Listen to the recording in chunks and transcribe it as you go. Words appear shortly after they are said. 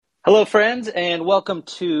Hello, friends, and welcome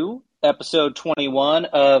to episode 21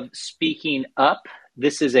 of Speaking Up.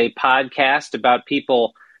 This is a podcast about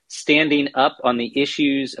people standing up on the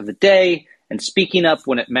issues of the day and speaking up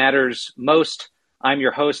when it matters most. I'm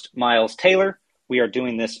your host, Miles Taylor. We are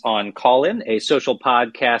doing this on Callin, a social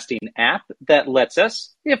podcasting app that lets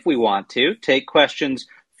us, if we want to, take questions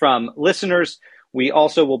from listeners. We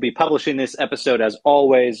also will be publishing this episode, as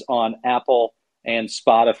always, on Apple and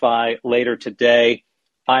Spotify later today.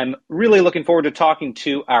 I'm really looking forward to talking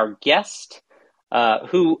to our guest,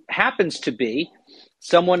 who happens to be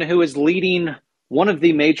someone who is leading one of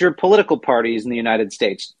the major political parties in the United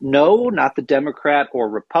States. No, not the Democrat or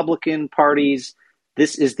Republican parties.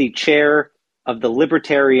 This is the chair of the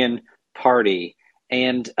Libertarian Party.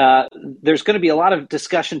 And there's going to be a lot of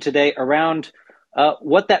discussion today around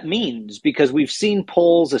what that means, because we've seen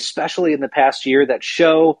polls, especially in the past year, that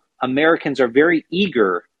show Americans are very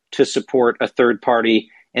eager to support a third party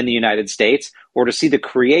in the United States, or to see the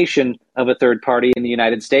creation of a third party in the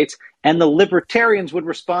United States. And the Libertarians would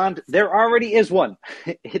respond, there already is one.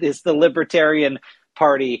 It is the Libertarian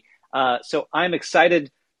Party. So I'm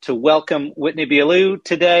excited to welcome Whitney Beaulieu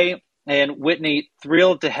today. And Whitney,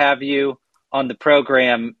 thrilled to have you on the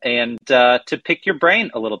program and to pick your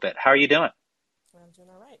brain a little bit. How are you doing? I'm doing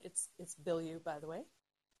all right. It's Beaulieu, by the way.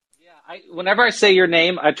 Yeah, whenever I say your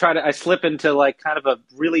name, I slip into like kind of a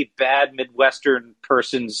really bad Midwestern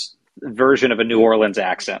person's version of a New Orleans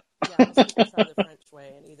accent. Yeah, I try the French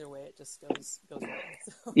way, and either way, it just goes wrong.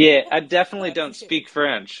 So. Yeah, I definitely don't speak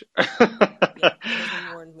French. Yeah,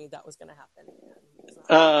 Desmond warned me that was going to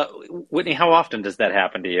happen. Whitney, how often does that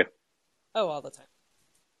happen to you? Oh, all the time.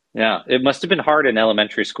 Yeah, it must have been hard in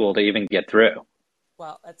elementary school to even get through.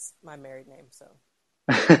 Well, that's my married name, so.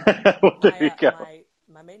 Well, there you go.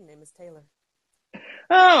 My maiden name is Taylor.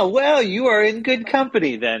 Oh, well, you are in good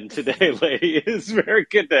company then today, lady. It's very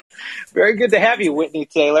good to have you, Whitney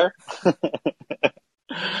Taylor.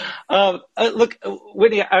 Look,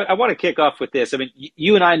 Whitney, I want to kick off with this. I mean,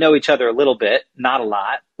 you and I know each other a little bit, not a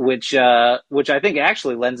lot, which I think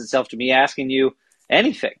actually lends itself to me asking you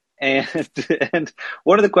anything. And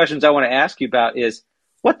one of the questions I want to ask you about is,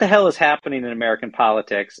 what the hell is happening in American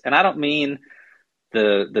politics? And I don't mean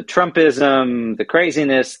the Trumpism, the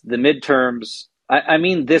craziness, the midterms. I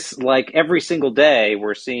mean this, like every single day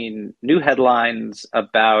we're seeing new headlines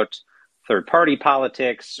about third party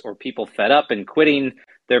politics or people fed up and quitting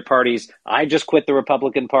their parties. I just quit the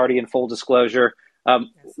Republican Party, in full disclosure.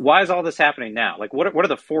 Why is all this happening now? Like, what are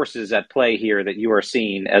the forces at play here that you are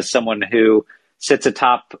seeing as someone who sits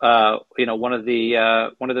atop, one of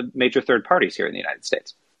the major third parties here in the United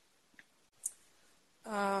States?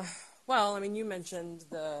 Well, I mean, you mentioned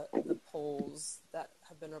the polls that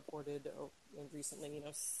have been reported recently.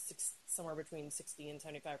 Somewhere between 60 and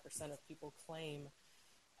 75% of people claim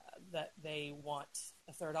that they want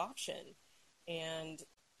a third option. And,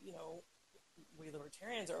 we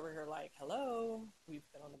Libertarians are over here like, hello, we've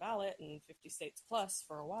been on the ballot in 50 states plus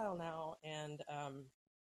for a while now. And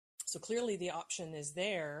so clearly the option is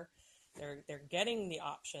there. They're getting the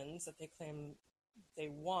options that they claim they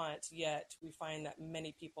want, yet we find that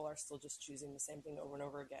many people are still just choosing the same thing over and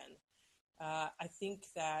over again. I think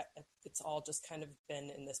that it's all just kind of been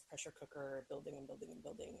in this pressure cooker, building and building and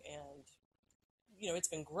building, and it's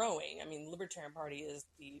been growing. I mean, the Libertarian Party is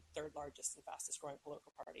the third largest and fastest growing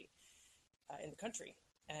political party in the country,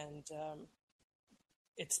 and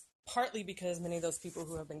it's partly because many of those people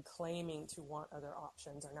who have been claiming to want other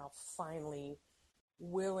options are now finally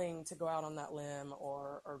willing to go out on that limb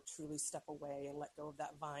or truly step away and let go of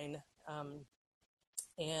that vine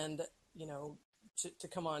and to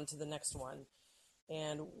come on to the next one.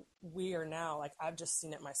 And we are now, like, I've just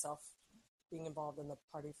seen it myself being involved in the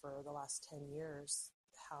party for the last 10 years,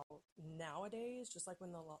 how nowadays, just like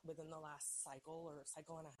within the last cycle or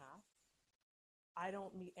cycle and a half, I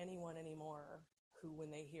don't meet anyone anymore who, when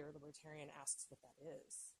they hear Libertarian, asks what that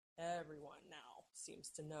is. Everyone now seems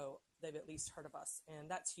to know, they've at least heard of us,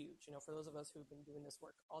 and that's huge. For those of us who've been doing this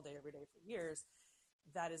work all day, every day for years,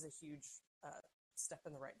 that is a huge step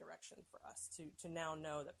in the right direction for us to now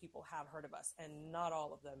know that people have heard of us, and not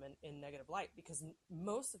all of them in negative light, because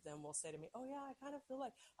most of them will say to me, oh yeah, I kind of feel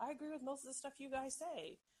like I agree with most of the stuff you guys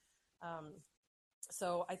say.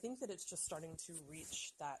 So I think that it's just starting to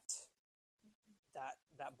reach that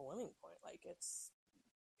boiling point. Like,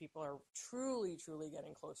 people are truly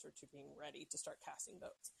getting closer to being ready to start casting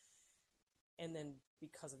votes. And then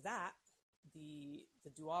because of that, the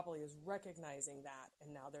duopoly is recognizing that,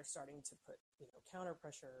 and now they're starting to put counter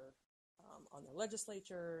pressure on their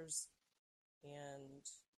legislatures and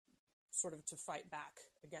sort of to fight back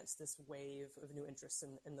against this wave of new interests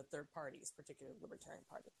in the third parties, particularly the Libertarian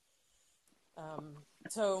Party.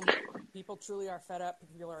 So people truly are fed up.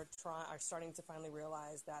 People are starting to finally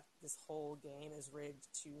realize that this whole game is rigged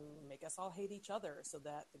to make us all hate each other so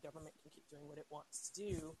that the government can keep doing what it wants to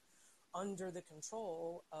do under the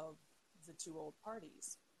control of the two old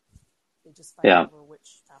parties. They just fight over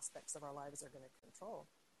which aspects of our lives are going to control.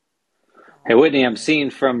 Hey, Whitney, I'm seeing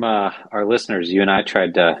from our listeners, you and I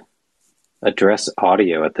tried to address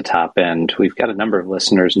audio at the top end. We've got a number of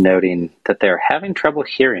listeners noting that they're having trouble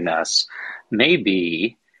hearing us.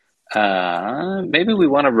 Maybe we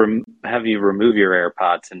want to have you remove your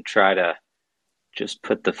AirPods and try to just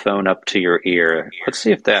put the phone up to your ear. Let's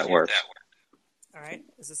see if that works. All right.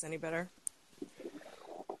 Is this any better?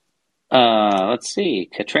 Let's see.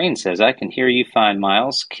 Katrine says, I can hear you fine,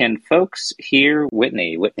 Miles. Can folks hear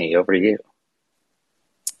Whitney? Whitney, over to you.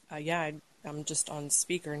 Yeah, I'm just on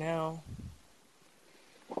speaker now.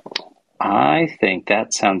 I think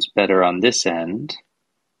that sounds better on this end,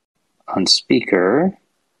 on speaker.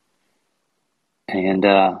 And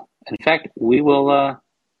in fact, we'll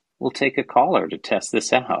take a caller to test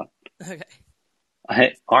this out. Okay.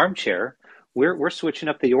 Hey, Armchair, we're switching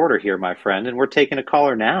up the order here, my friend, and we're taking a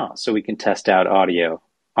caller now so we can test out audio.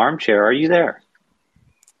 Armchair, are you there?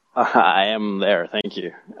 I am there. Thank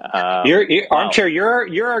you. You're Armchair.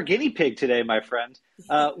 You're our guinea pig today, my friend.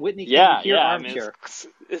 Whitney, can you hear Armchair? I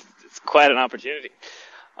mean, it's quite an opportunity.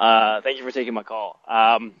 Thank you for taking my call.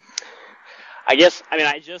 I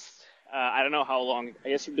don't know how long. I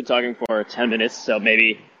guess you've been talking for 10 minutes, so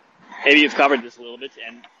maybe you've covered this a little bit.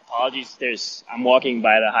 And apologies, I'm walking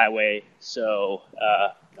by the highway, so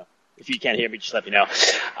if you can't hear me, just let me know.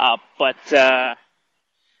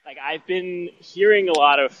 I've been hearing a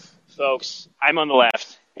lot of folks. I'm on the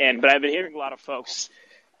left, but I've been hearing a lot of folks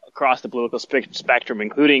across the political spectrum,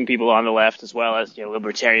 including people on the left as well as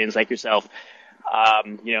libertarians like yourself.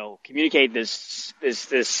 Communicate this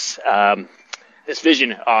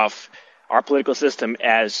vision of our political system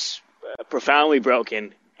as profoundly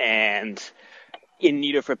broken and in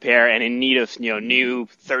need of repair and in need of new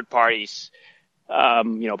third parties,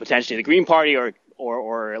 potentially the Green Party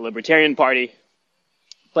or a Libertarian Party.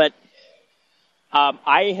 But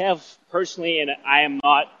I have personally, and I am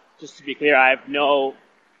not, just to be clear, I have no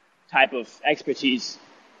type of expertise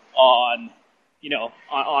on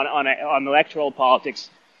electoral politics,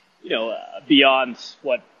 beyond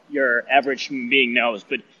what your average human being knows.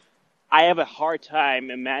 But I have a hard time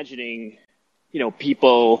imagining,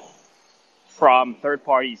 people from third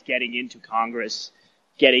parties getting into Congress,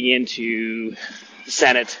 getting into the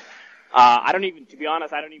Senate. To be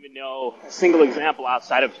honest, I don't even know a single example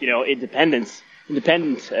outside of, independent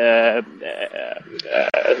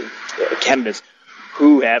candidates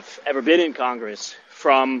who have ever been in Congress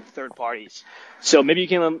from third parties. So maybe you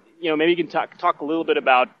can talk a little bit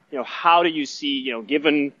about, how do you see,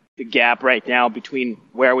 given the gap right now between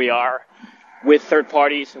where we are with third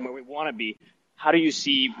parties and where we want to be, how do you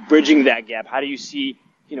see bridging that gap? How do you see,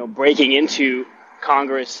 breaking into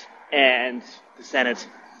Congress and the Senate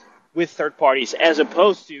with third parties, as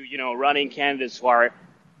opposed to, running candidates who are,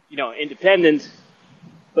 independent,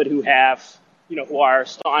 but who have, who are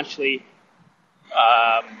staunchly,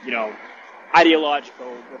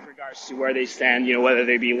 ideological with regards to where they stand, whether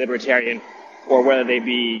they be libertarian or whether they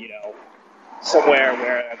be, somewhere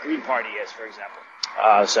where a Green Party is, for example.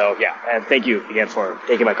 And thank you again for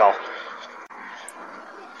taking my call.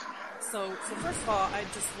 So first of all, I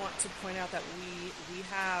just want to point out that we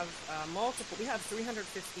have we have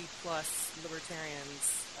 350 plus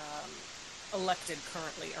libertarians elected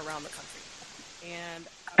currently around the country.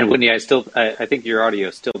 And Whitney, I think your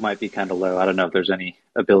audio still might be kind of low. I don't know if there's any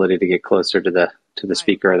ability to get closer to the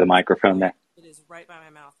speaker or the microphone there. It is right by my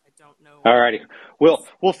mouth. I don't know. All righty.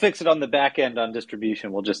 We'll fix it on the back end on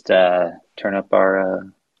distribution. We'll just turn up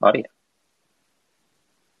our audio.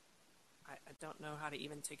 I don't know how to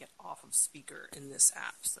even take it off of speaker in this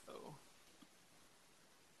app. So,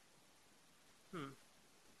 am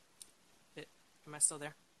I still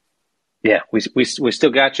there? Yeah, we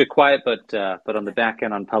still got you quiet, but on the back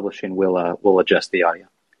end on publishing, we'll adjust the audio.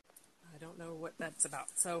 I don't know what that's about.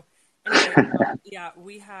 So, anyway,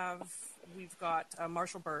 we've got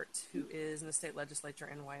Marshall Burt, who is in the state legislature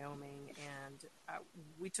in Wyoming, and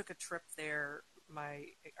we took a trip there.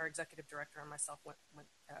 Our executive director and myself went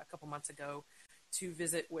a couple months ago to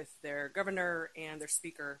visit with their governor and their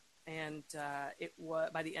speaker. And it was,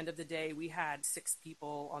 by the end of the day, we had 6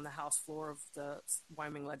 people on the House floor of the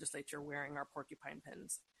Wyoming legislature wearing our porcupine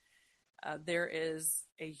pins. There is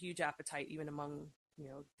a huge appetite, even among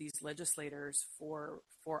these legislators, for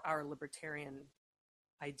our libertarian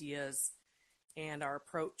ideas and our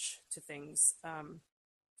approach to things.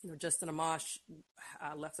 Justin Amash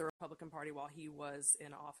left the Republican Party while he was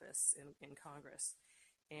in office in Congress,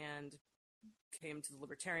 and came to the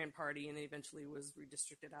Libertarian Party, and then eventually was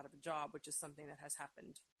redistricted out of a job, which is something that has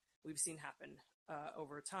happened. We've seen happen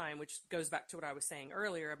over time, which goes back to what I was saying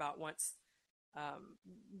earlier about once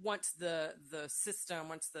the system,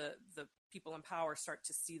 once the people in power start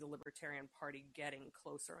to see the Libertarian Party getting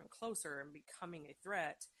closer and closer and becoming a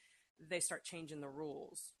threat, they start changing the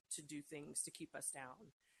rules to do things to keep us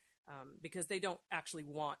down. Because they don't actually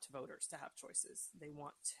want voters to have choices. They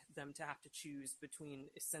want them to have to choose between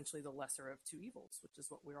essentially the lesser of two evils, which is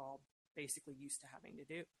what we're all basically used to having to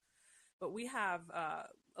do. But we have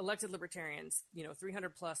elected libertarians,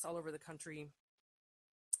 300 plus all over the country.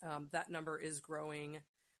 That number is growing.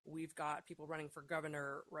 We've got people running for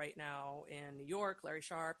governor right now in New York, Larry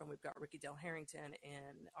Sharp, and we've got Ricky Del Harrington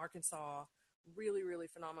in Arkansas. Really, really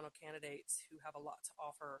phenomenal candidates who have a lot to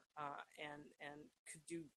offer and could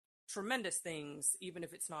do tremendous things, even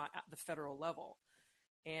if it's not at the federal level.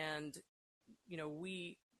 And,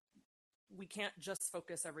 we can't just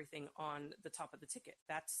focus everything on the top of the ticket.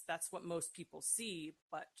 That's what most people see,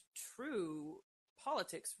 but true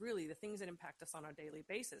politics, really, the things that impact us on a daily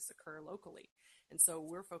basis occur locally. And so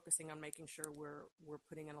we're focusing on making sure we're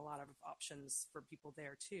putting in a lot of options for people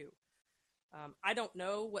there too. I don't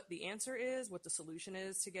know what the answer is, what the solution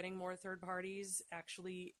is to getting more third parties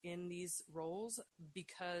actually in these roles,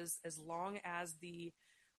 because as long as the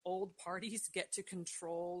old parties get to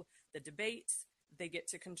control the debate, they get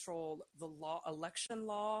to control the election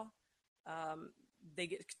law, they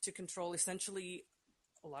get to control essentially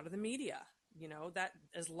a lot of the media, that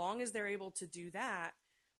as long as they're able to do that,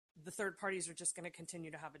 the third parties are just going to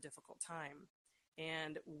continue to have a difficult time.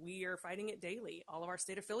 And we are fighting it daily. All of our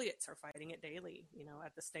state affiliates are fighting it daily,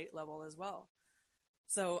 at the state level as well.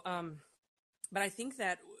 So, but I think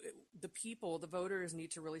that the voters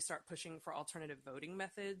need to really start pushing for alternative voting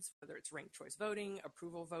methods, whether it's ranked choice voting,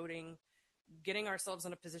 approval voting, getting ourselves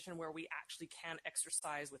in a position where we actually can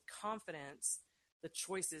exercise with confidence the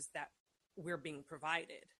choices that we're being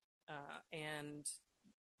provided. And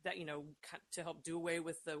that, to help do away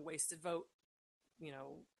with the wasted vote,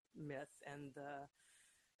 myth and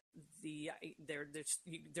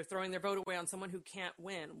they're throwing their vote away on someone who can't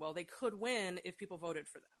win. Well, they could win if people voted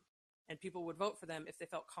for them, and people would vote for them if they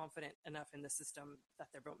felt confident enough in the system that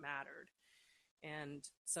their vote mattered. And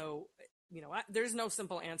so, there's no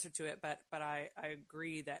simple answer to it, but I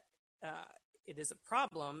agree that it is a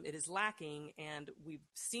problem. It is lacking, and we've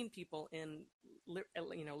seen people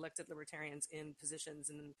elected libertarians in positions,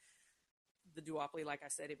 and the duopoly, like I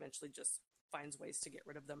said, eventually just finds ways to get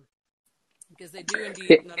rid of them, because they do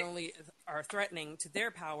indeed not only are threatening to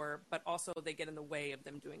their power, but also they get in the way of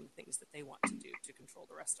them doing the things that they want to do to control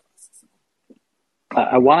the rest of us. So.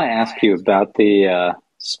 I want to ask you about the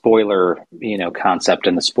spoiler, concept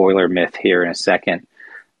and the spoiler myth here in a second.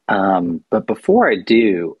 But before I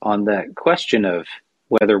do, on the question of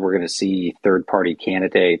whether we're going to see third-party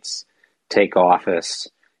candidates take office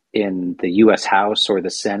in the U.S. House or the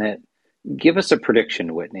Senate, give us a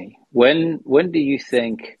prediction, Whitney. When do you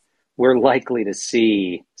think we're likely to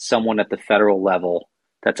see someone at the federal level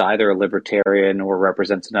that's either a libertarian or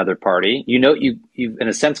represents another party? You've in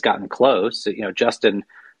a sense gotten close. Justin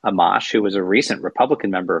Amash, who was a recent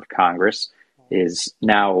Republican member of Congress, is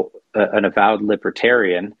now an avowed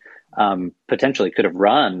libertarian, potentially could have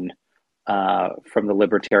run from the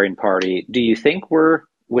Libertarian Party. Do you think we're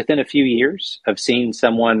within a few years of seeing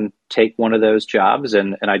someone take one of those jobs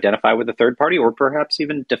and identify with a third party, or perhaps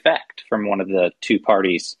even defect from one of the two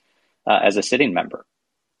parties as a sitting member?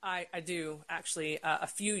 I do, actually. A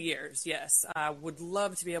few years, yes. I would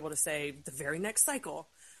love to be able to say the very next cycle.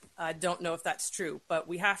 I don't know if that's true, but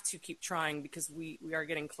we have to keep trying, because we are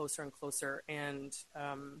getting closer and closer. And,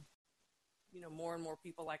 more and more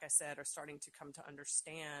people, like I said, are starting to come to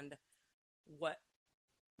understand what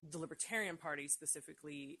the Libertarian Party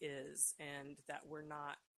specifically is, and that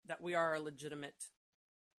we are a legitimate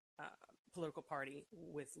political party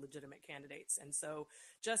with legitimate candidates. And so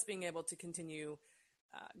just being able to continue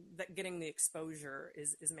getting the exposure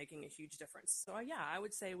is making a huge difference. So yeah, I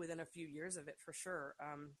would say within a few years of it, for sure.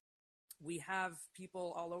 We have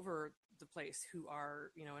people all over the place who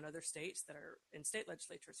are, in other states that are in state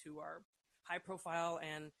legislatures who are high profile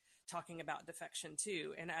and talking about defection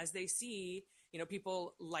too. And as they see,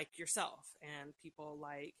 people like yourself and people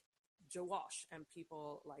like Joe Walsh and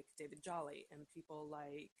people like David Jolly and people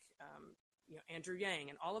like, Andrew Yang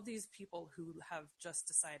and all of these people who have just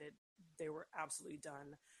decided they were absolutely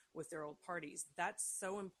done with their old parties. That's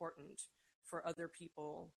so important for other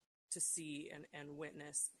people to see and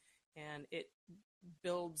witness. And it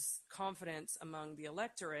builds confidence among the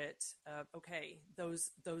electorate of, okay,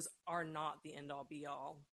 those are not the end all be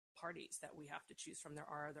all parties that we have to choose from. There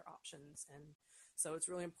are other options. And so it's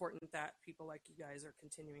really important that people like you guys are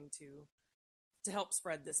continuing to help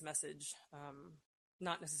spread this message,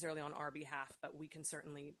 not necessarily on our behalf, but we can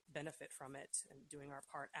certainly benefit from it and doing our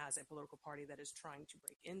part as a political party that is trying to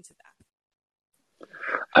break into that.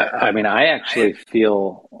 I mean, I actually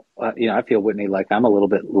feel, I feel, Whitney, like I'm a little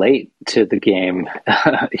bit late to the game.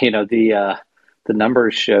 The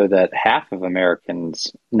numbers show that half of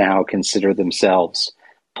Americans now consider themselves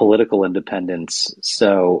political independents.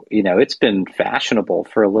 So, it's been fashionable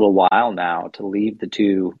for a little while now to leave the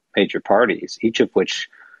two major parties, each of which,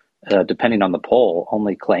 depending on the poll,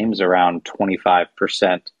 only claims around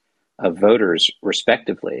 25% of voters,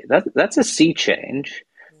 respectively. That's a sea change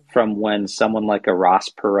from when someone like a Ross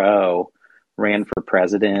Perot ran for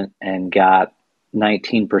president and got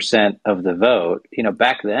 19% of the vote.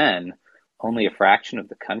 Back then, only a fraction of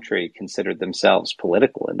the country considered themselves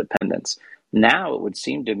political independents. Now it would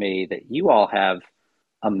seem to me that you all have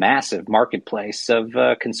a massive marketplace of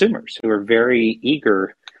consumers who are very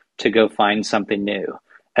eager to go find something new.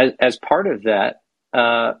 As part of that,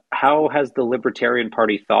 how has the Libertarian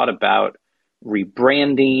Party thought about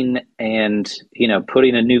rebranding and,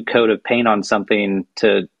 putting a new coat of paint on something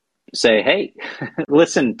to say, hey,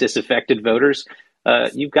 listen, disaffected voters,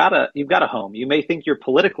 you've got a home. You may think you're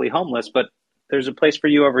politically homeless, but there's a place for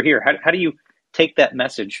you over here. How do you take that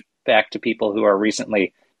message back to people who are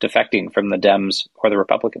recently defecting from the Dems or the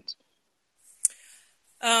Republicans?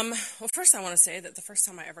 Well, first I want to say that the first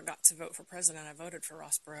time I ever got to vote for president, I voted for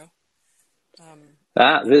Ross Perot.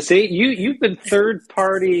 See, you've been third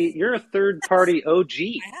party. You're a third party OG.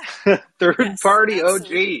 Third party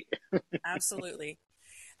absolutely. OG.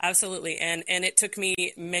 Absolutely. And it took me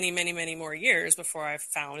many, many, many more years before I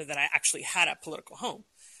found that I actually had a political home.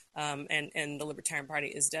 And the Libertarian Party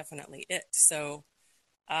is definitely it. So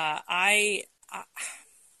I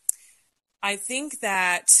think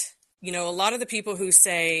that, a lot of the people who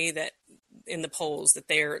say that in the polls that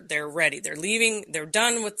they're ready, they're leaving, they're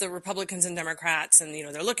done with the Republicans and Democrats, and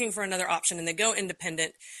they're looking for another option, and they go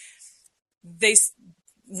independent.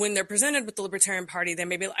 When they're presented with the Libertarian Party, they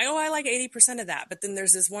may be like, oh, I like 80% of that, but then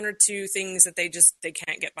there's this one or two things that they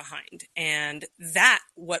can't get behind, and that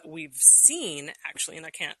what we've seen actually, and I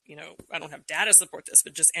can't, I don't have data to support this,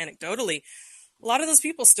 but just anecdotally, a lot of those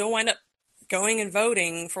people still wind up going and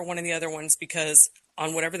voting for one of the other ones because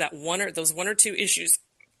on whatever those one or two issues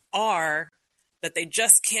are that they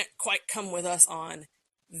just can't quite come with us on,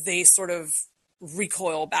 they sort of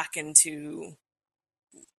recoil back into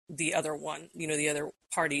the other one, the other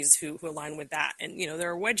parties who align with that. And, there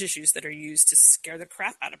are wedge issues that are used to scare the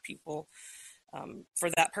crap out of people for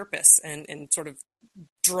that purpose and sort of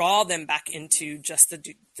draw them back into just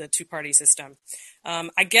the two-party system.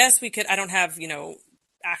 I guess I don't have,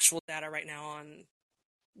 actual data right now on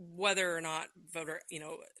whether or not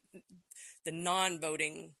the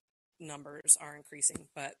non-voting numbers are increasing,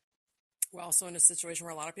 but we're also in a situation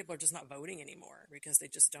where a lot of people are just not voting anymore because they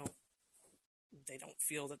just don't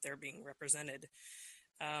feel that they're being represented.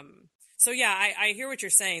 So yeah, I hear what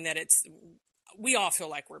you're saying, that we all feel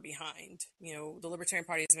like we're behind. The Libertarian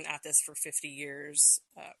Party has been at this for 50 years.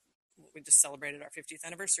 We just celebrated our 50th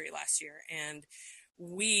anniversary last year. And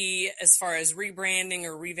we, as far as rebranding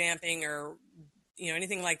or revamping or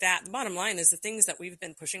anything like that, the bottom line is the things that we've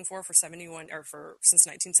been pushing for since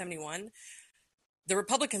 1971, the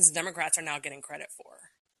Republicans and Democrats are now getting credit for.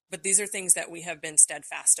 But these are things that we have been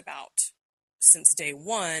steadfast about since day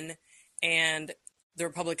one, and the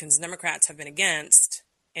Republicans and Democrats have been against.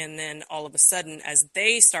 And then all of a sudden, as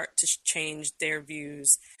they start to change their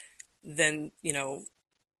views, then,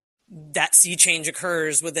 that sea change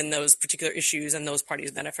occurs within those particular issues and those parties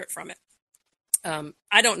benefit from it.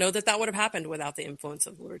 I don't know that would have happened without the influence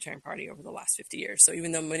of the Libertarian Party over the last 50 years. So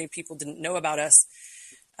even though many people didn't know about us,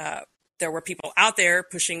 there were people out there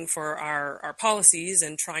pushing for our policies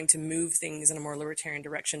and trying to move things in a more libertarian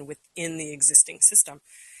direction within the existing system.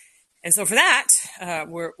 And so for that,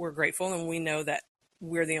 we're grateful, and we know that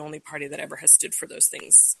we're the only party that ever has stood for those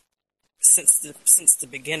things since the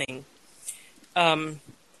beginning.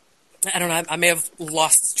 I don't know. I may have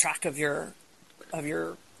lost track of your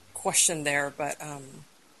question there, but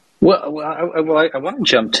Well, I want to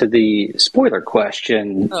jump to the spoiler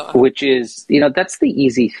question, which is, that's the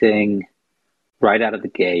easy thing right out of the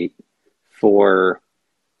gate for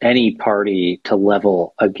any party to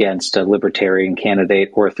level against a libertarian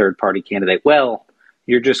candidate or a third party candidate. Well,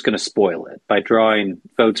 you're just going to spoil it by drawing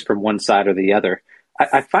votes from one side or the other.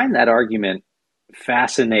 I find that argument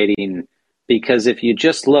fascinating Because if you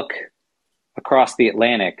just look across the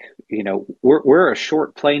Atlantic, we're a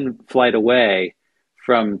short plane flight away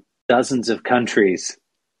from dozens of countries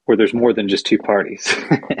where there's more than just two parties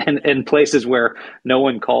and places where no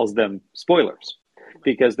one calls them spoilers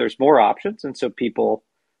because there's more options. And so people,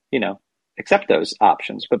 accept those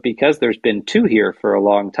options. But because there's been two here for a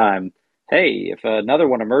long time, hey, if another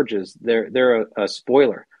one emerges, they're a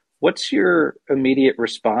spoiler. What's your immediate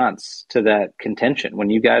response to that contention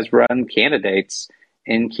when you guys run candidates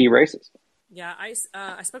in key races? Yeah,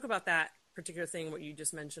 I spoke about that particular thing, what you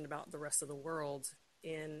just mentioned about the rest of the world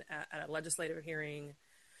at a legislative hearing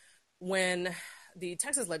when the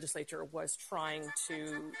Texas legislature was trying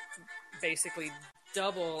to basically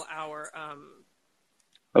double our.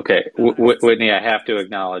 Okay, Whitney, I have to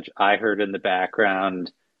acknowledge, I heard in the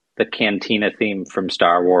background the Cantina theme from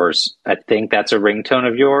Star Wars. I think that's a ringtone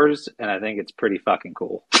of yours, and I think it's pretty fucking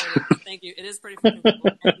cool. Thank you. It is pretty fucking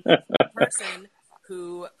cool. And the person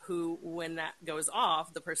who, when that goes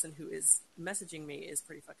off, the person who is messaging me is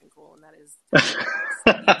pretty fucking cool, and that is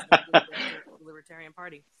the Libertarian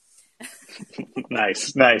Party.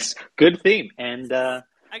 Nice. Good theme. And, I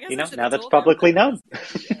guess now that's publicly known.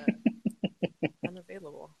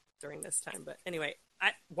 Unavailable during this time. But anyway,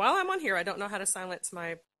 while I'm on here, I don't know how to silence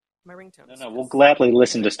my ringtones. No, we'll gladly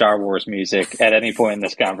listen to Star Wars music at any point in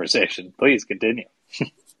this conversation. Please continue.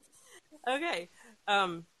 Okay.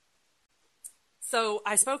 So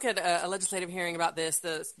I spoke at a legislative hearing about this.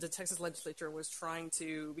 The Texas legislature was trying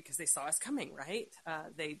to, because they saw us coming, right?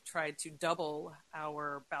 They tried to double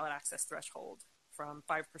our ballot access threshold from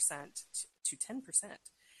 5% to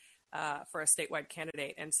 10% for a statewide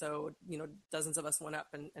candidate. And so, dozens of us went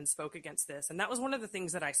up and spoke against this. And that was one of the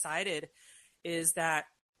things that I cited is that,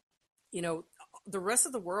 the rest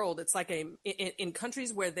of the world, it's like in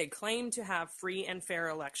countries where they claim to have free and fair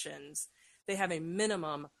elections, they have a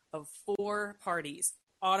minimum of 4 parties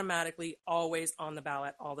automatically always on the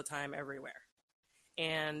ballot all the time, everywhere.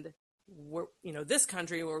 And this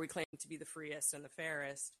country where we claim to be the freest and the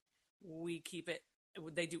fairest,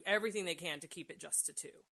 they do everything they can to keep it just to 2.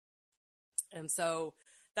 And so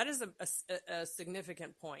that is a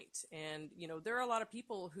significant point. And, there are a lot of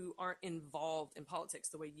people who aren't involved in politics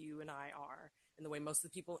the way you and I are, and the way most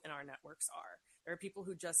of the people in our networks are. There are people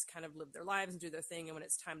who just kind of live their lives and do their thing. And when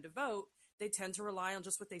it's time to vote, they tend to rely on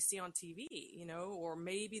just what they see on TV, or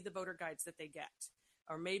maybe the voter guides that they get,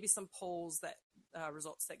 or maybe some polls that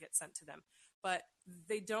results that get sent to them. But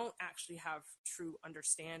they don't actually have true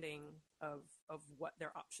understanding of what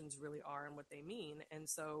their options really are and what they mean. And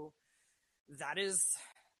so that is,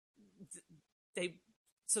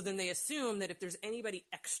 then they assume that if there's anybody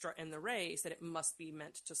extra in the race, that it must be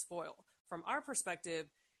meant to spoil. From our perspective,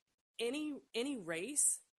 any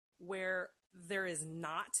race where there is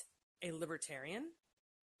not a libertarian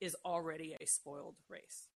is already a spoiled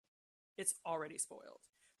race. It's already spoiled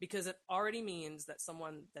because it already means that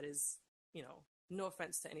someone that is, no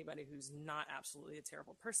offense to anybody who's not absolutely a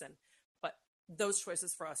terrible person, but those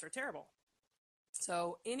choices for us are terrible.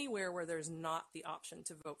 So anywhere where there's not the option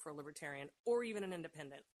to vote for a libertarian or even an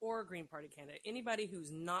independent or a Green Party candidate, anybody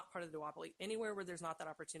who's not part of the duopoly, anywhere where there's not that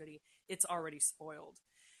opportunity, it's already spoiled.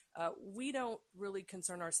 We don't really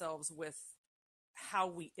concern ourselves with how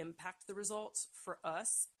we impact the results. For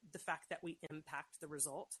us, the fact that we impact the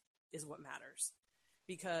result is what matters,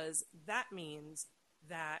 because that means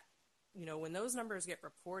that, when those numbers get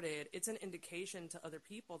reported, it's an indication to other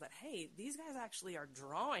people that, hey, these guys actually are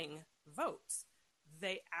drawing votes.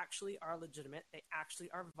 They actually are legitimate. They actually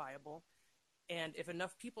are viable. And if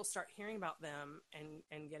enough people start hearing about them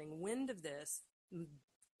and getting wind of this,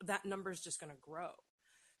 that number is just going to grow.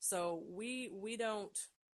 So we don't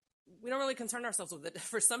really concern ourselves with it.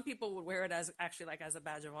 For some people would wear it as actually like as a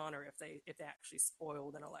badge of honor if they actually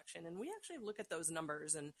spoiled an election. And we actually look at those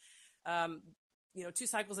numbers. And 2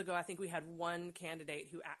 cycles ago, I think we had one candidate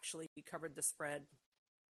who actually covered the spread,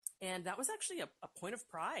 and that was actually a point of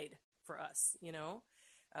pride for us,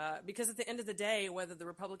 because at the end of the day, whether the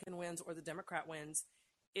Republican wins or the Democrat wins,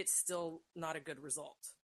 it's still not a good result.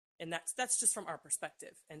 And that's just from our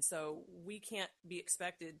perspective. And so we can't be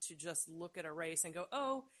expected to just look at a race and go,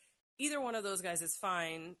 oh, either one of those guys is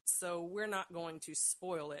fine, so we're not going to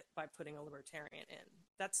spoil it by putting a libertarian in.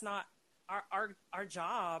 That's not our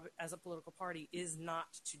job as a political party, is not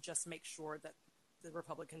to just make sure that the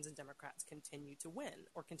Republicans and Democrats continue to win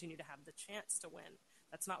or continue to have the chance to win.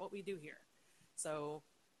 That's not what we do here. So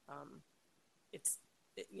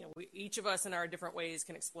each of us in our different ways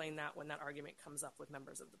can explain that when that argument comes up with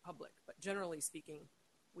members of the public. But generally speaking,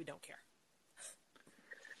 we don't care.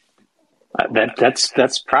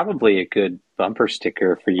 That's probably a good bumper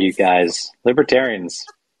sticker for you guys. Libertarians,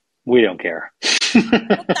 We don't care.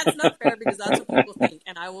 Well, that's not fair because that's what people think.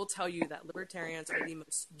 And I will tell you that libertarians are the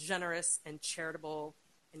most generous and charitable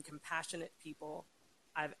and compassionate people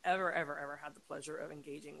I've ever had the pleasure of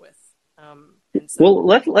engaging with. And so, Well,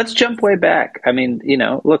 let's jump way back. I mean,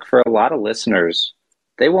 look, for a lot of listeners,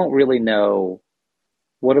 they won't really know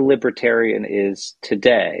what a libertarian is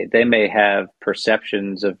today. They may have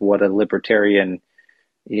perceptions of what a libertarian,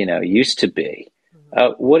 used to be.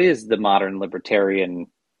 What is the modern libertarian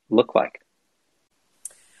look like?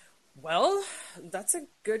 well, that's a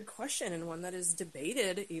good question and one that is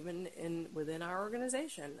debated even within our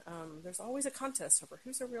organization. There's always a contest over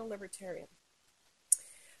who's a real libertarian.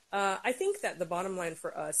 I think that the bottom line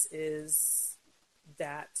for us is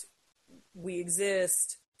that we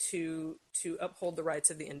exist to uphold the rights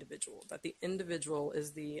of the individual, that the individual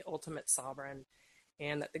is the ultimate sovereign,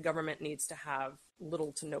 and that the government needs to have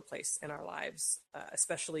little to no place in our lives,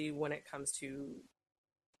 especially when it comes to,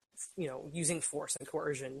 using force and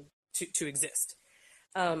coercion to exist.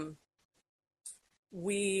 That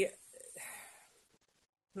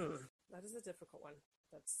is a difficult one.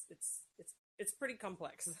 It's pretty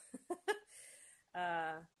complex.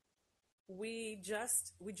 We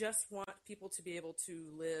just want people to be able to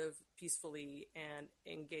live peacefully and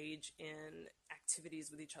engage in activities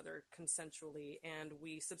with each other consensually, and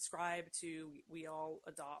we all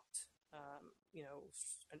adopt,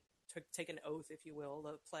 to take an oath, if you will,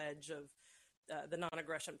 the pledge of the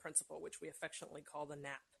non-aggression principle, which we affectionately call the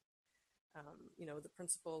NAP. The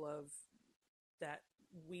principle of that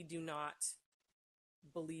we do not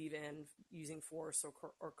believe in using force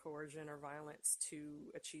or coercion or violence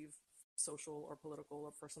to achieve social or political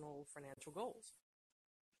or personal financial goals.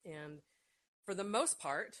 And for the most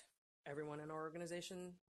part, everyone in our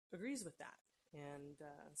organization agrees with that. And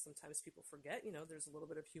sometimes people forget, there's a little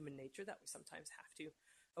bit of human nature that we sometimes have to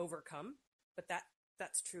overcome. But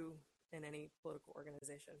that's true in any political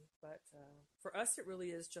organization. But for us, it really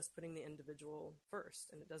is just putting the individual first.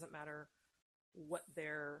 And it doesn't matter what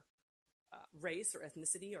their race or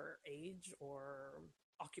ethnicity or age or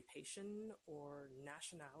occupation or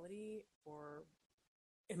nationality or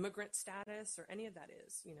immigrant status or any of that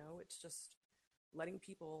is. It's just letting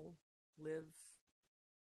people live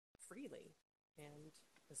freely. And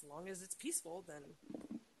as long as it's peaceful, then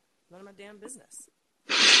none of my damn business.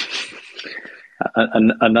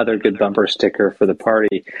 Another good bumper sticker for the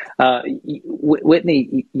party.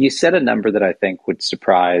 Whitney, you said a number that I think would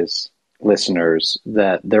surprise listeners,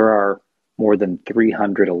 that there are more than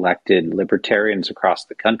 300 elected libertarians across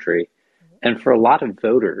the country. And for a lot of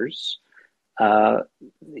voters,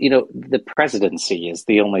 the presidency is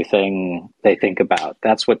the only thing they think about.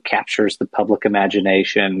 That's what captures the public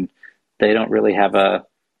imagination. They don't really have a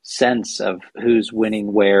sense of who's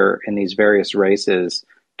winning where in these various races.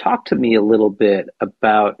 Talk to me a little bit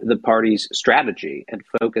about the party's strategy and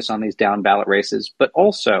focus on these down ballot races, but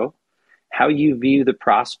also how you view the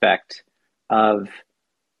prospect of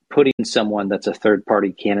putting someone that's a third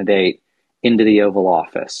party candidate into the Oval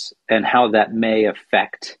Office and how that may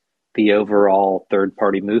affect the overall third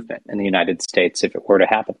party movement in the United States if it were to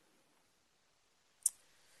happen.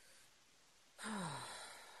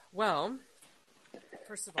 Well,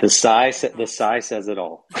 first of all, the sigh says it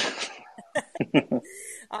all.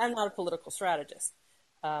 I'm not a political strategist.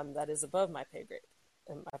 That is above my pay grade.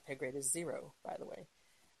 And my pay grade is 0, by the way.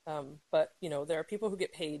 But, there are people who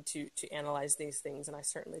get paid to analyze these things, and I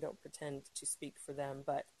certainly don't pretend to speak for them.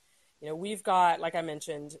 But, we've got, like I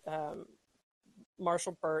mentioned,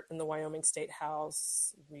 Marshall Burt in the Wyoming State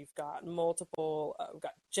House. We've got we've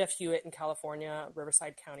got Jeff Hewitt in California,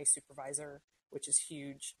 Riverside County Supervisor, which is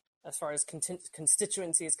huge. As far as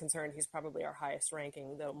constituency is concerned, he's probably our highest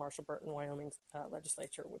ranking, though Marshall Burt in Wyoming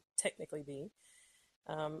legislature would technically be.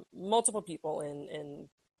 Multiple people in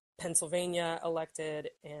Pennsylvania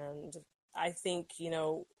elected, and I think,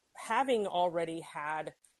 having already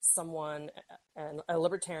had someone, a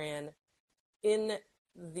libertarian, in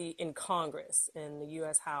Congress, in the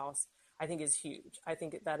U.S. House, I think is huge. I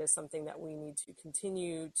think that is something that we need to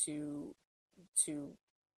continue to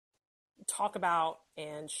talk about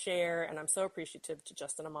and share. And I'm so appreciative to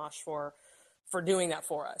Justin Amash for doing that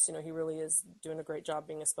for us. He really is doing a great job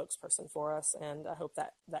being a spokesperson for us. And I hope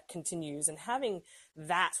that continues. And having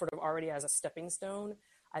that sort of already as a stepping stone,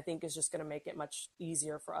 I think is just going to make it much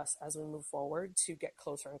easier for us as we move forward to get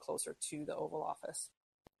closer and closer to the Oval Office.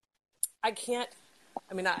 I can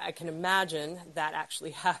imagine that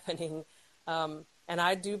actually happening. And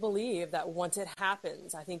I do believe that once it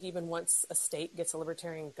happens, I think even once a state gets a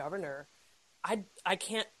libertarian governor, I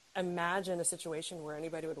can't imagine a situation where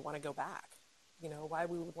anybody would want to go back. Why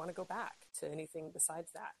we would want to go back to anything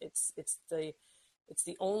besides that. It's It's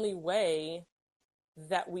the only way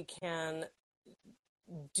that we can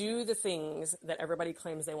do the things that everybody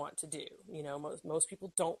claims they want to do. You know, most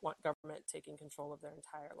people don't want government taking control of their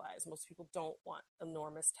entire lives. Most people don't want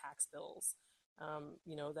enormous tax bills,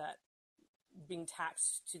 you know, that being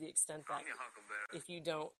taxed to the extent that if you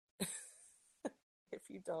don't,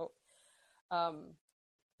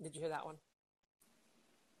 did you hear that one?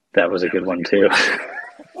 That was a good one too.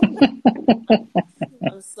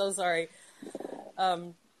 I'm so sorry.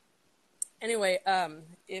 Anyway,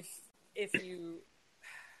 if you,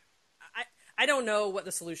 I don't know what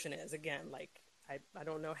the solution is. Again, like I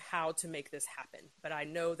don't know how to make this happen, but I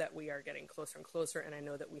know that we are getting closer and closer, and I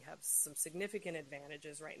know that we have some significant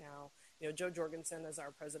advantages right now. You know, Joe Jorgensen as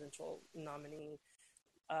our presidential nominee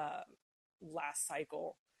last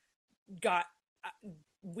cycle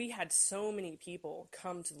we had so many people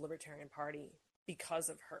come to the Libertarian Party because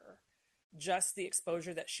of her. Just the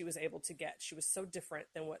exposure that she was able to get. She was so different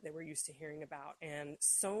than what they were used to hearing about. And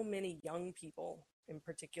so many young people in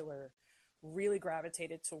particular really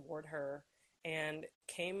gravitated toward her and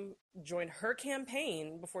joined her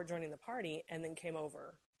campaign before joining the party, and then came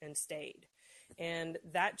over and stayed. And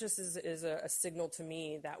that just is a signal to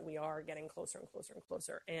me that we are getting closer and closer and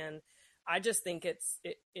closer. And I just think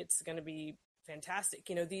it's going to be fantastic.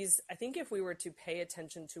 You know, I think if we were to pay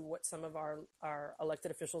attention to what some of our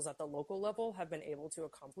elected officials at the local level have been able to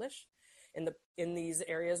accomplish in these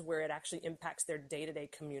areas where it actually impacts their day-to-day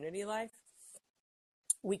community life,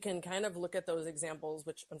 we can kind of look at those examples,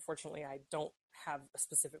 which unfortunately I don't have a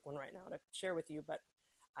specific one right now to share with you, but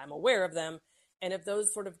I'm aware of them. And if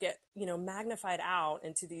those sort of get, you know, magnified out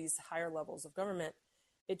into these higher levels of government,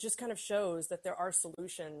 it just kind of shows that there are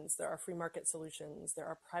solutions, there are free market solutions, there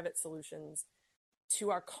are private solutions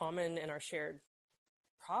to our common and our shared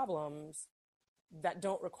problems that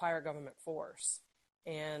don't require government force.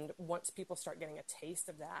 And once people start getting a taste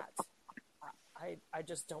of that, I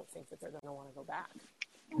just don't think that they're going to want to go back.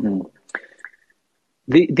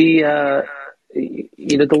 The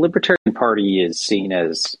Libertarian Party is seen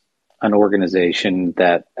as an organization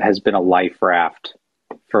that has been a life raft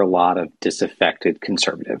for a lot of disaffected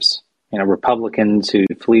conservatives. You know, Republicans who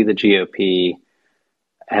flee the GOP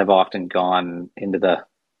have often gone into the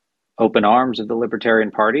open arms of the Libertarian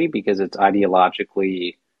Party because it's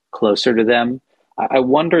ideologically closer to them. I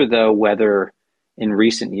wonder, though, whether in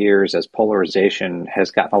recent years, as polarization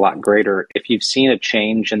has gotten a lot greater, if you've seen a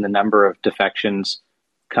change in the number of defections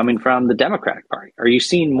coming from the Democratic Party. Are you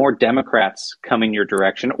seeing more Democrats coming your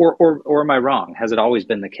direction, or am I wrong? Has it always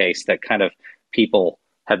been the case that kind of people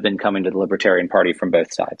have been coming to the Libertarian Party from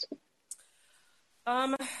both sides?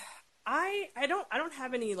 I don't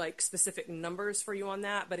have any like specific numbers for you on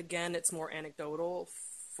that, but again, it's more anecdotal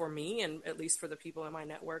for me, and at least for the people in my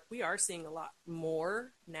network. We are seeing a lot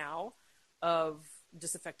more now of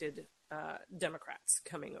disaffected Democrats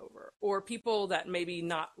coming over, or people that maybe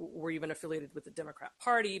not were even affiliated with the Democrat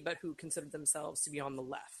Party, but who considered themselves to be on the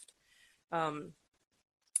left.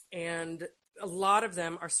 And a lot of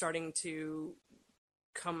them are starting to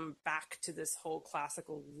come back to this whole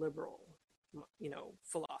classical liberal, you know,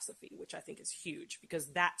 philosophy, which I think is huge,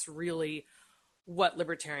 because that's really what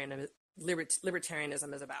libertarianism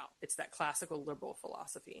is about. It's that classical liberal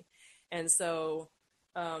philosophy. And so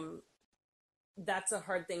that's a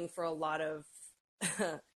hard thing for a lot of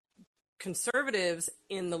conservatives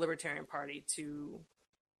in the Libertarian Party to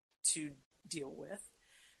deal with.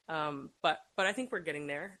 But I think we're getting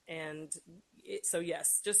there. And so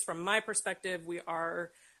yes, just from my perspective, we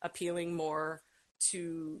are appealing more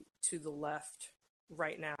to the left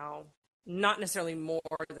right now, not necessarily more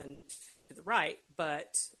than to the right,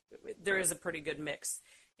 but there is a pretty good mix.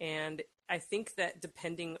 And I think that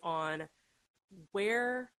depending on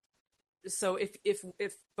so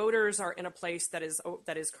if voters are in a place that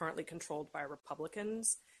is currently controlled by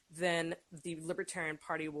Republicans, then the Libertarian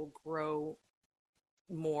Party will grow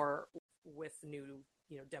more with new,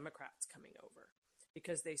 you know, Democrats coming over,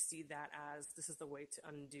 because they see that as this is the way to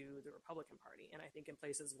undo the Republican Party. And I think in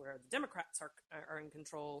places where the Democrats are in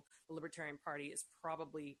control, the Libertarian Party is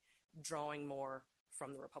probably drawing more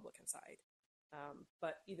from the Republican side.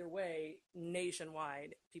 But either way,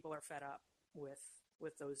 nationwide, people are fed up with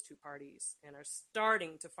those two parties and are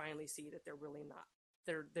starting to finally see that they're really not.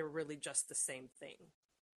 They're really just the same thing.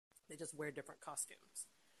 They just wear different costumes.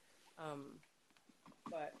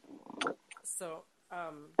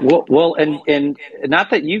 Well, and not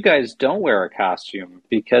that you guys don't wear a costume,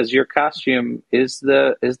 because your costume is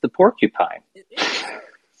the porcupine.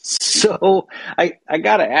 So I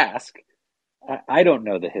gotta ask. I don't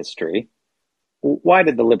know the history. Why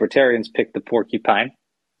did the Libertarians pick the porcupine?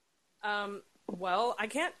 Well, I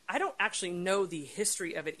don't actually know the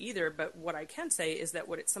history of it either, but what I can say is that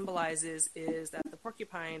what it symbolizes is that the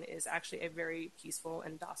porcupine is actually a very peaceful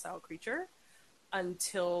and docile creature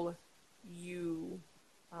until you,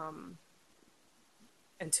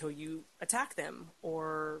 attack them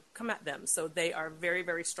or come at them. So they are very,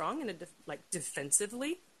 very strong and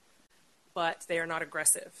defensively, but they are not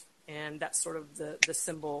aggressive. And that's sort of the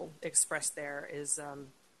symbol expressed there is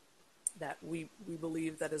that we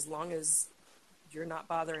believe that as long as you're not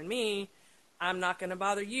bothering me, I'm not going to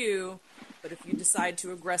bother you. But if you decide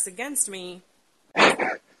to aggress against me,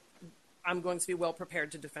 I'm going to be well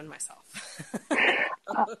prepared to defend myself.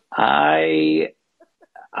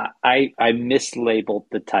 I mislabeled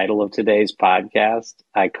the title of today's podcast.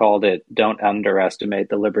 I called it "Don't Underestimate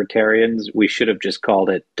the Libertarians." We should have just called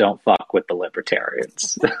it "Don't Fuck with the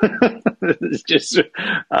Libertarians." It's just,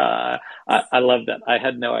 I love that. I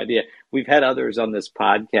had no idea. We've had others on this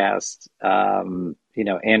podcast,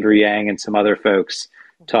 Andrew Yang and some other folks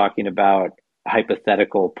talking about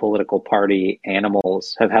hypothetical political party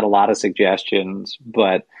animals, have had a lot of suggestions,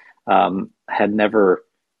 but had never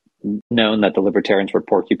known that the Libertarians were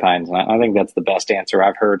porcupines. And I think that's the best answer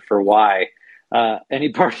I've heard for why any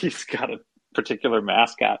party's got a particular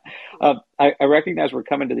mascot. I recognize we're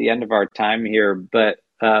coming to the end of our time here, but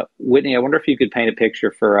Whitney, I wonder if you could paint a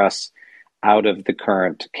picture for us out of the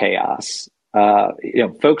current chaos.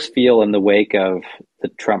 Folks feel in the wake of the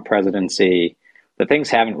Trump presidency that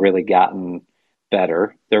things haven't really gotten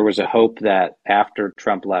better. There was a hope that after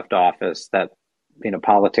Trump left office that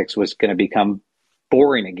politics was going to become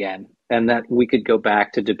boring again, and that we could go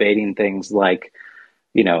back to debating things like,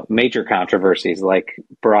 major controversies like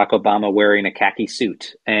Barack Obama wearing a khaki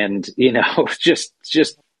suit, and just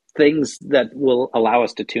things that will allow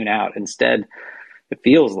us to tune out. Instead, it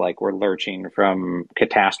feels like we're lurching from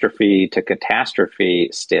catastrophe to catastrophe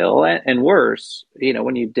still, and worse.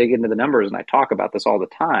 When you dig into the numbers, and I talk about this all the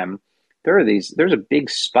time, there's a big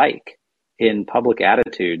spike in public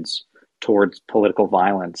attitudes towards political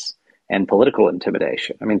violence and political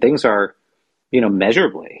intimidation. I mean, things are,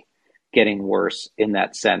 measurably getting worse in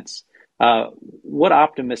that sense. What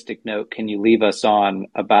optimistic note can you leave us on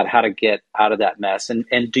about how to get out of that mess?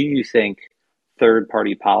 And do you think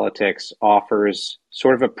third-party politics offers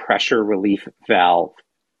sort of a pressure relief valve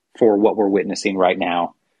for what we're witnessing right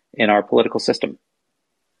now in our political system?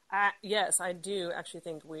 Yes, I do actually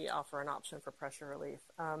think we offer an option for pressure relief.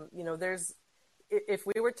 If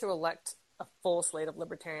we were to elect a full slate of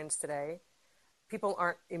libertarians today, people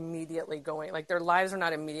aren't immediately going, their lives are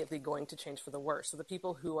not immediately going to change for the worse. So the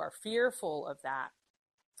people who are fearful of that,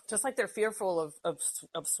 just like they're fearful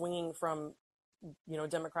of swinging from,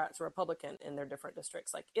 Democrat to Republican in their different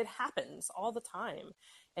districts, it happens all the time.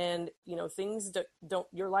 And, things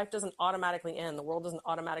your life doesn't automatically end. The world doesn't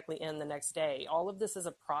automatically end the next day. All of this is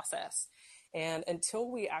a process. And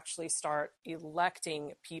until we actually start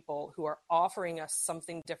electing people who are offering us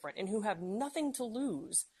something different and who have nothing to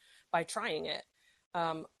lose by trying it,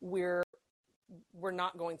 we're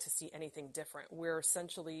not going to see anything different. We're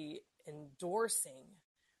essentially endorsing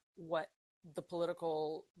what the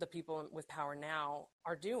people with power now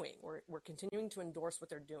are doing. We're continuing to endorse what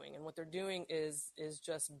they're doing, and what they're doing is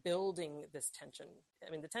just building this tension.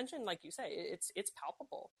 I mean, the tension, like you say, it's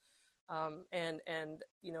palpable. And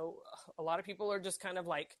a lot of people are just kind of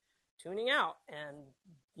tuning out and,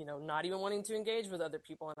 not even wanting to engage with other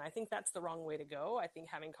people. And I think that's the wrong way to go. I think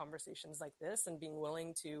having conversations like this and being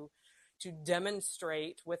willing to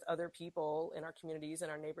demonstrate with other people in our communities and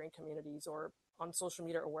our neighboring communities or on social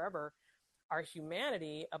media or wherever our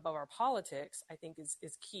humanity above our politics, I think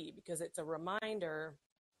is key, because it's a reminder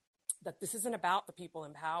that this isn't about the people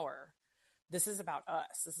in power. This is about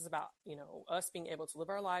us. This is about, us being able to live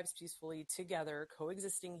our lives peacefully together,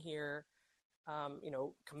 coexisting here,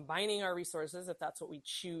 combining our resources if that's what we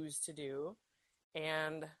choose to do.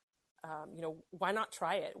 And, why not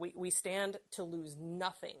try it? We stand to lose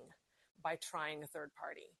nothing by trying a third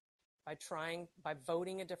party, by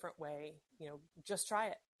voting a different way. Just try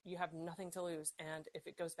it. You have nothing to lose. And if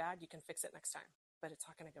it goes bad, you can fix it next time, but it's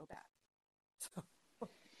not going to go bad.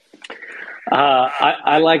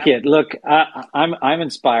 I like it. Look, I'm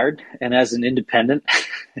inspired, and as an independent,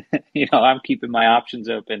 I'm keeping my options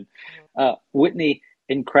open. Whitney,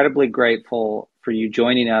 incredibly grateful for you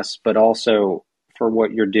joining us, but also for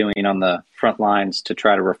what you're doing on the front lines to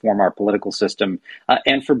try to reform our political system,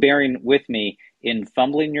 and for bearing with me in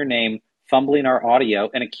fumbling your name, fumbling our audio,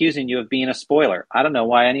 and accusing you of being a spoiler. I don't know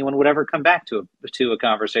why anyone would ever come back to a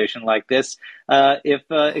conversation like this if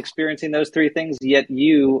experiencing those three things, yet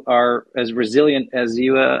you are as resilient as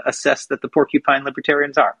you assess that the porcupine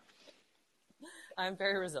libertarians are. I'm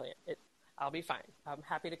very resilient. I'll be fine. I'm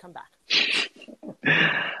happy to come back.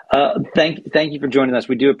 Thank you for joining us.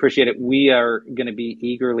 We do appreciate it. We are going to be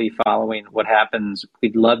eagerly following what happens.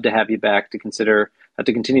 We'd love to have you back to continue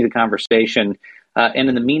the conversation. And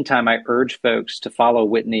in the meantime, I urge folks to follow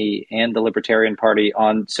Whitney and the Libertarian Party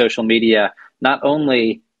on social media. Not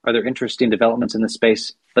only are there interesting developments in the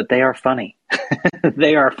space, but they are funny.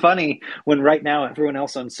 They are funny when right now everyone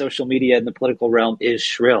else on social media in the political realm is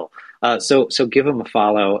shrill. So give them a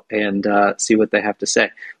follow and see what they have to say.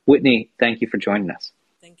 Whitney, thank you for joining us.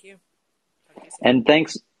 Thank you. And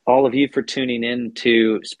thanks all of you for tuning in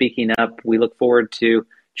to Speaking Up. We look forward to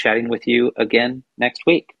chatting with you again next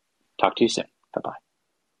week. Talk to you soon. Bye-bye.